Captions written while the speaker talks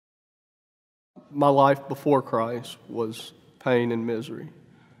My life before Christ was pain and misery.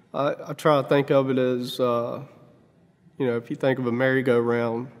 I try to think of it as, if you think of a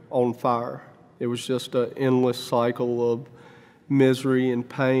merry-go-round on fire, it was just an endless cycle of misery and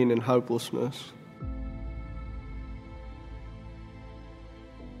pain and hopelessness.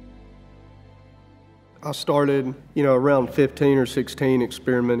 I started, around 15 or 16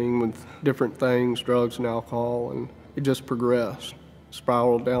 experimenting with different things, drugs and alcohol, and it just progressed,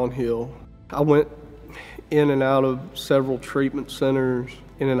 spiraled downhill. I went in and out of several treatment centers,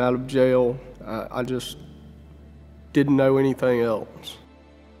 in and out of jail. I just didn't know anything else.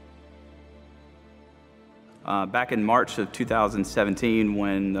 Back in March of 2017,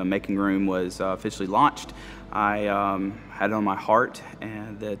 when the Making Room was officially launched, I had it on my heart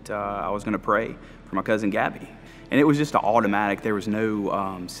and that I was going to pray for my cousin Gabby. And it was just an automatic. There was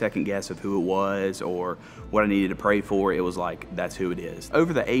no second guess of who it was or what I needed to pray for. It was like, that's who it is.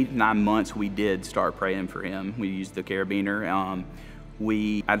 Over the 8-9 months, we did start praying for him. We used the carabiner.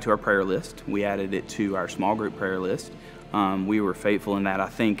 We added to our prayer list. We added it to our small group prayer list. We were faithful in that. I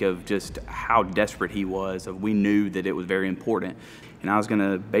think of just how desperate he was. We knew that it was very important. And I was going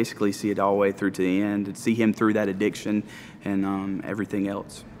to basically see it all the way through to the end and see him through that addiction and everything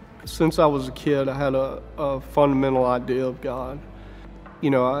else. Since I was a kid, I had a fundamental idea of God.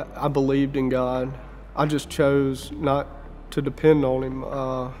 I believed in God. I just chose not to depend on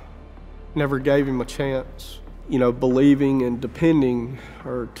him, never gave him a chance. Believing and depending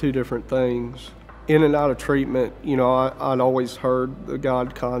are two different things. In and out of treatment, I'd always heard the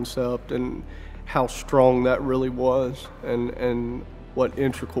God concept and how strong that really was and what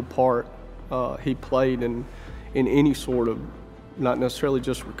integral part he played in any sort of, not necessarily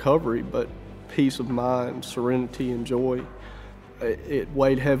just recovery, but peace of mind, serenity, and joy. It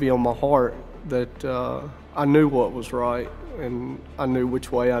weighed heavy on my heart that I knew what was right and I knew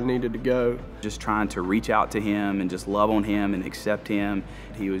which way I needed to go. Just trying to reach out to him and just love on him and accept him.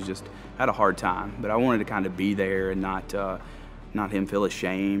 He was just had a hard time, but I wanted to kind of be there and not him feel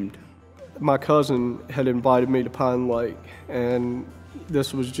ashamed. My cousin had invited me to Pinelake, and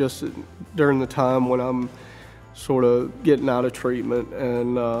this was just during the time when I'm sort of getting out of treatment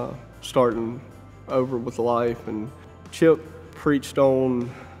and starting over with life. And Chip preached on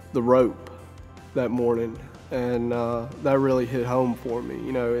the rope that morning, and that really hit home for me.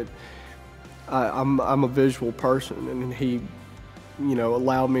 I'm a visual person, and he,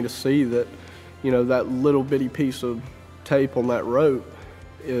 allowed me to see that, that little bitty piece of tape on that rope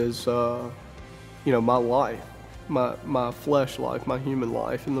is, my life, my flesh life, my human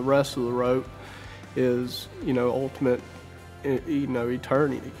life, and the rest of the rope is, ultimate,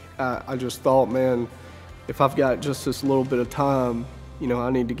 eternity. I just thought, man, if I've got just this little bit of time, I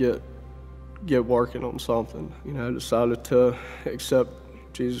need to get working on something. I decided to accept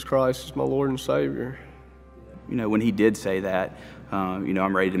Jesus Christ as my Lord and Savior. When he did say that,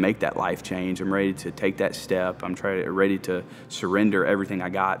 I'm ready to make that life change. I'm ready to take that step. I'm ready to surrender everything I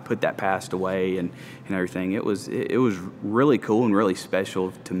got, put that past away and everything. It was really cool and really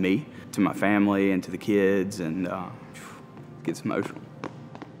special to me, to my family, and to the kids, and gets emotional.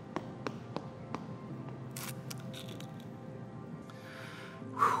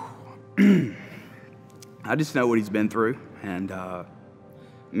 I just know what he's been through, and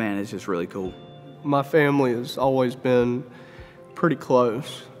man, it's just really cool. My family has always been pretty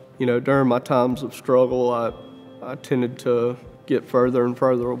close. During my times of struggle, I tended to get further and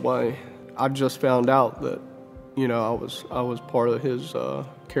further away. I just found out that, I was part of his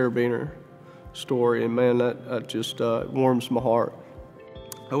carabiner story, and man, that just warms my heart.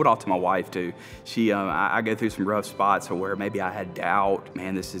 I owe it all to my wife too. I go through some rough spots where maybe I had doubt,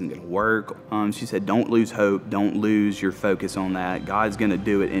 man, this isn't gonna work. She said, don't lose hope, don't lose your focus on that. God's gonna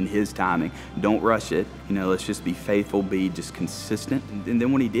do it in his timing. Don't rush it. Let's just be faithful, be just consistent. And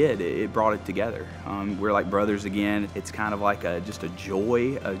then when he did, it brought it together. We're like brothers again. It's kind of like just a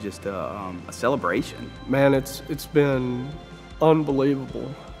joy, just a celebration. Man, it's been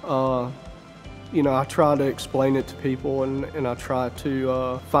unbelievable. I try to explain it to people, and I try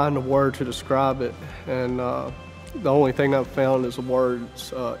to find a word to describe it. And the only thing I've found is the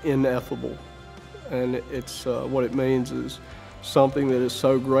word's ineffable. And it's what it means is something that is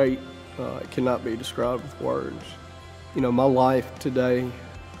so great it cannot be described with words. My life today,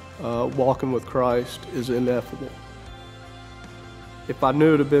 walking with Christ, is ineffable. If I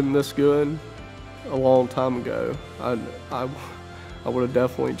knew it had been this good a long time ago, I would have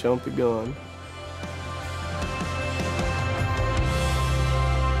definitely jumped the gun.